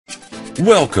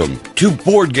Welcome to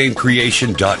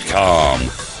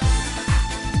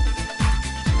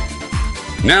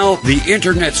BoardGameCreation.com. Now, the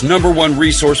Internet's #1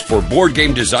 resource for board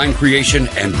game design creation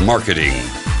and marketing.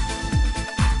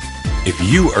 If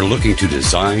you are looking to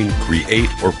design, create,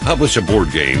 or publish a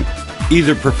board game,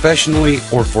 either professionally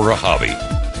or for a hobby,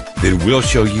 then we'll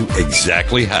show you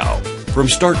exactly how, from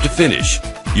start to finish,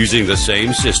 using the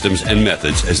same systems and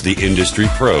methods as the industry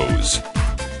pros.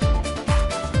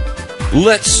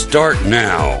 Let's start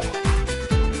now.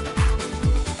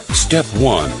 Step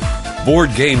 1.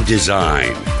 Board game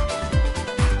design.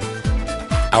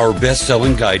 Our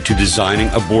best-selling guide to designing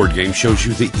a board game shows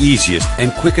you the easiest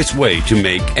and quickest way to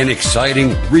make an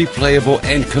exciting, replayable,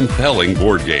 and compelling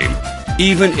board game,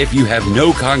 even if you have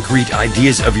no concrete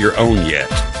ideas of your own yet.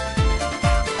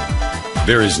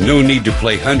 There is no need to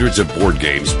play hundreds of board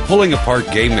games, pulling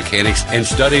apart game mechanics and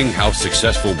studying how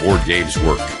successful board games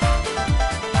work.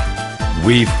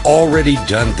 We've already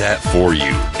done that for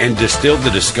you and distilled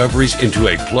the discoveries into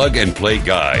a plug-and-play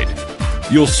guide.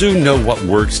 You'll soon know what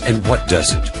works and what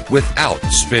doesn't without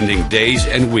spending days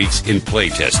and weeks in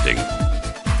playtesting.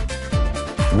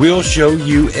 We'll show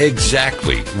you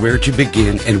exactly where to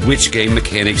begin and which game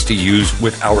mechanics to use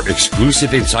with our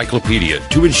exclusive encyclopedia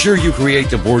to ensure you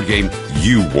create the board game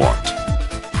you want.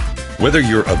 Whether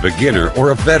you're a beginner or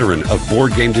a veteran of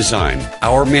board game design,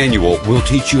 our manual will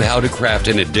teach you how to craft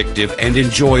an addictive and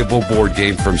enjoyable board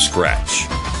game from scratch.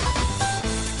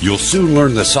 You'll soon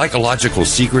learn the psychological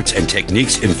secrets and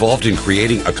techniques involved in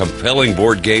creating a compelling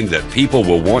board game that people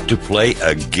will want to play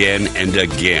again and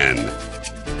again,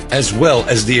 as well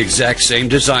as the exact same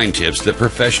design tips that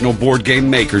professional board game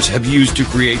makers have used to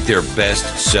create their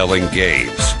best-selling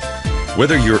games.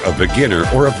 Whether you're a beginner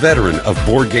or a veteran of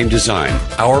board game design,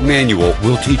 our manual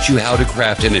will teach you how to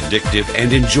craft an addictive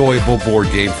and enjoyable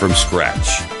board game from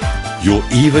scratch. You'll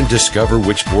even discover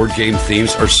which board game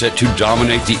themes are set to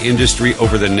dominate the industry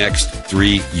over the next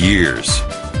 3 years.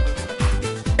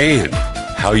 And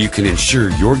how you can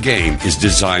ensure your game is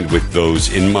designed with those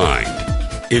in mind.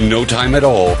 In no time at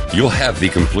all, you'll have the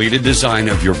completed design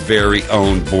of your very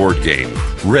own board game,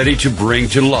 ready to bring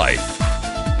to life.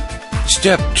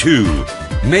 Step 2.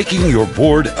 Making your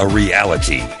board a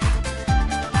reality.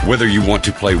 Whether you want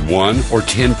to play 1 or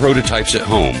 10 prototypes at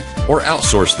home, or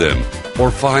outsource them, or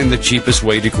find the cheapest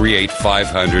way to create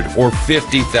 500 or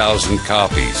 50,000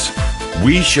 copies,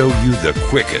 we show you the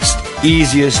quickest,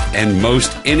 easiest, and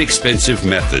most inexpensive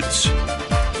methods.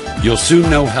 You'll soon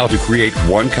know how to create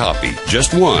one copy,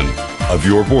 just one, of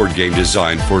your board game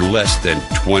design for less than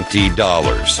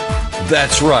 $20.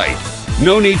 That's right.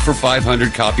 No need for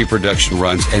 500 copy production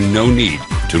runs and no need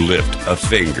to lift a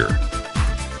finger.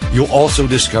 You'll also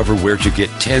discover where to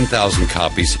get 10,000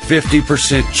 copies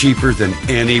 50% cheaper than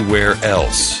anywhere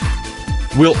else.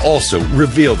 We'll also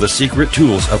reveal the secret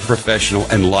tools of professional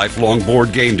and lifelong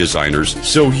board game designers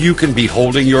so you can be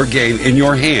holding your game in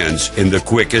your hands in the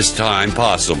quickest time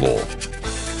possible.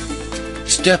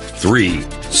 Step 3.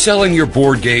 Selling your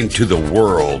board game to the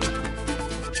world.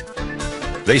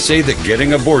 They say that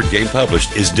getting a board game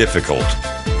published is difficult.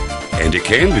 And it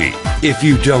can be if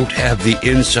you don't have the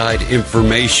inside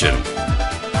information.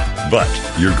 But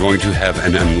you're going to have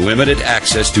an unlimited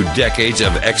access to decades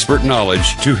of expert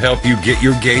knowledge to help you get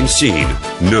your game seen,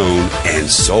 known, and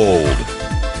sold.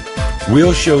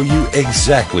 We'll show you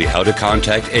exactly how to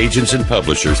contact agents and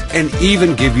publishers and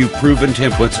even give you proven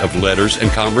templates of letters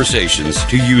and conversations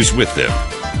to use with them.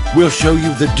 We'll show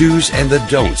you the do's and the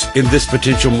don'ts in this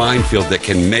potential minefield that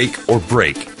can make or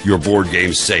break your board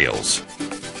game sales.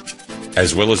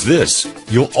 As well as this,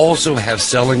 you'll also have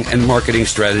selling and marketing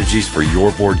strategies for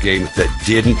your board game that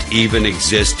didn't even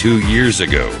exist 2 years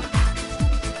ago.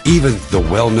 Even the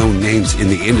well-known names in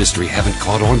the industry haven't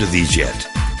caught on to these yet.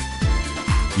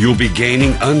 You'll be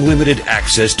gaining unlimited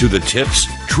access to the tips,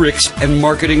 tricks, and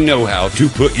marketing know-how to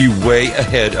put you way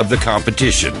ahead of the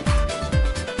competition.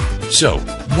 So,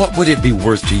 what would it be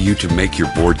worth to you to make your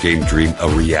board game dream a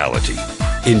reality?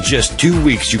 In just 2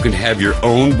 weeks, you can have your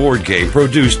own board game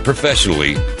produced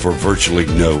professionally for virtually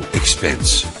no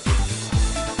expense.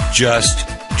 Just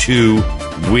 2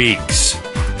 weeks.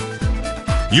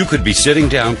 You could be sitting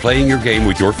down playing your game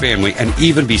with your family and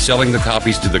even be selling the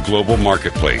copies to the global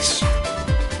marketplace.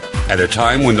 At a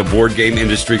time when the board game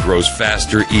industry grows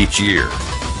faster each year.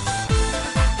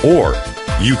 Or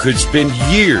you could spend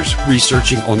years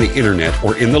researching on the internet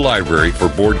or in the library for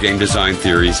board game design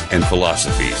theories and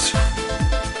philosophies.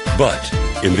 But,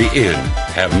 in the end,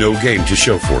 have no game to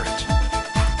show for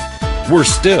it. Worse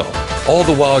still, all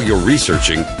the while you're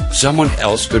researching, someone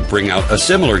else could bring out a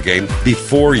similar game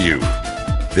before you.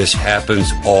 This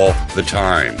happens all the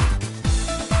time.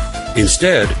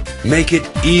 Instead, make it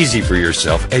easy for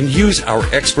yourself and use our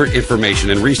expert information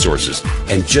and resources,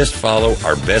 and just follow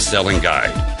our best-selling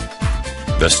guide.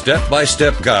 The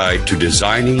step-by-step guide to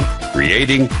designing,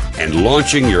 creating, and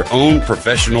launching your own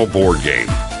professional board game.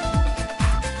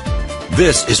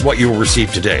 This is what you will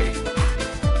receive today.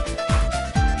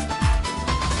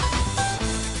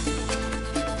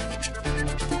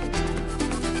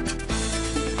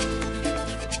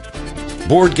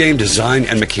 Board game design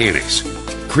and mechanics.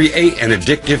 Create an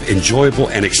addictive, enjoyable,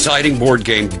 and exciting board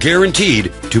game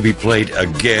guaranteed to be played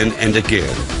again and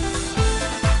again.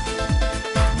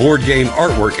 Board game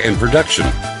artwork and production.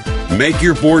 Make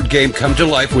your board game come to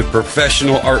life with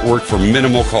professional artwork for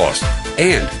minimal cost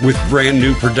and with brand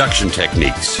new production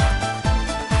techniques.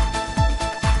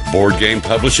 Board game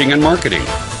publishing and marketing.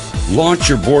 Launch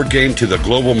your board game to the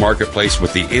global marketplace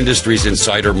with the industry's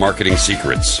insider marketing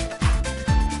secrets.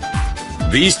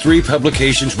 These 3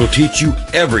 publications will teach you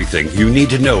everything you need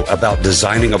to know about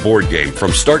designing a board game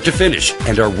from start to finish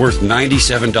and are worth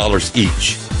 $97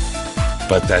 each.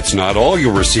 But that's not all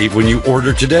you'll receive when you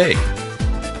order today.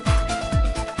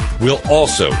 We'll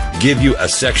also give you a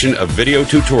section of video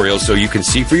tutorials so you can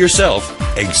see for yourself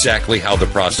exactly how the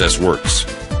process works.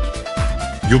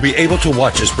 You'll be able to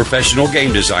watch as professional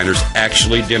game designers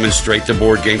actually demonstrate the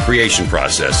board game creation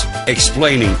process,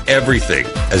 explaining everything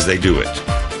as they do it.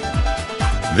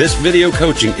 This video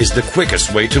coaching is the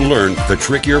quickest way to learn the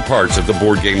trickier parts of the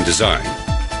board game design.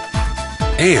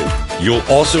 And you'll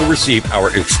also receive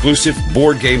our exclusive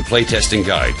board game playtesting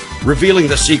guide, revealing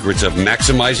the secrets of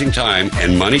maximizing time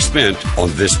and money spent on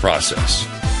this process.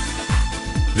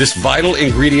 This vital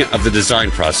ingredient of the design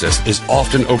process is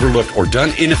often overlooked or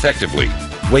done ineffectively,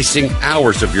 wasting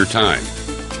hours of your time.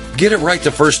 Get it right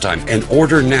the first time and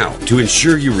order now to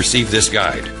ensure you receive this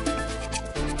guide.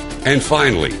 And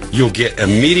finally, you'll get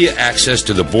immediate access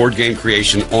to the Board Game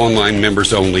Creation Online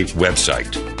Members Only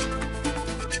website.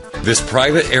 This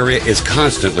private area is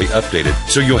constantly updated,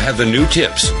 so you'll have the new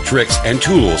tips, tricks, and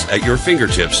tools at your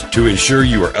fingertips to ensure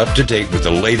you are up to date with the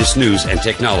latest news and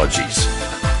technologies.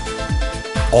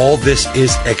 All this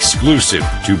is exclusive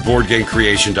to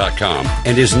BoardGameCreation.com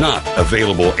and is not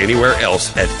available anywhere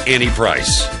else at any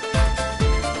price.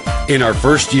 In our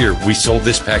first year, we sold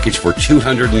this package for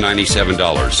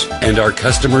 $297, and our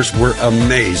customers were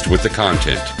amazed with the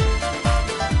content.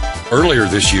 Earlier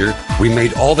this year, we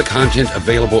made all the content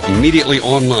available immediately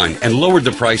online and lowered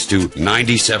the price to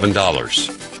 $97.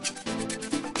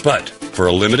 But for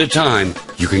a limited time,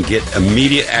 you can get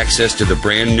immediate access to the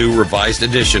brand new revised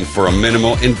edition for a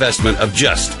minimal investment of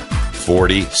just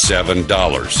 $47.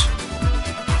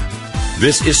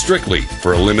 This is strictly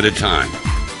for a limited time.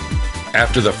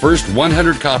 After the first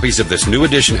 100 copies of this new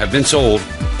edition have been sold,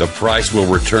 the price will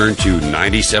return to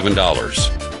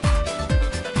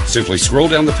 $97. Simply scroll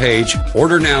down the page,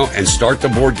 order now, and start the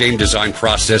board game design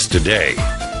process today.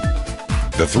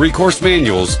 The 3-course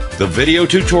manuals, the video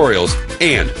tutorials,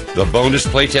 and the bonus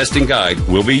playtesting guide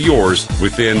will be yours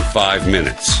within 5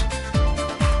 minutes.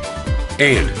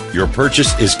 And your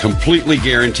purchase is completely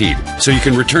guaranteed, so you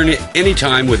can return it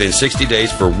anytime within 60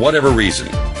 days for whatever reason.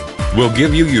 We'll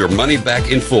give you your money back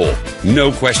in full,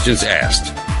 no questions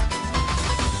asked.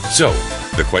 So,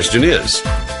 the question is,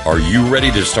 are you ready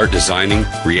to start designing,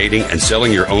 creating, and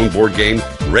selling your own board game,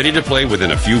 ready to play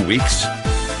within a few weeks?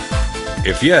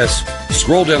 If yes,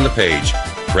 scroll down the page,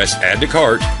 press Add to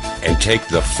Cart, and take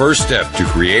the first step to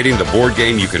creating the board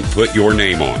game you can put your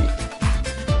name on.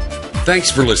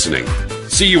 Thanks for listening.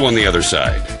 See you on the other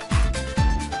side.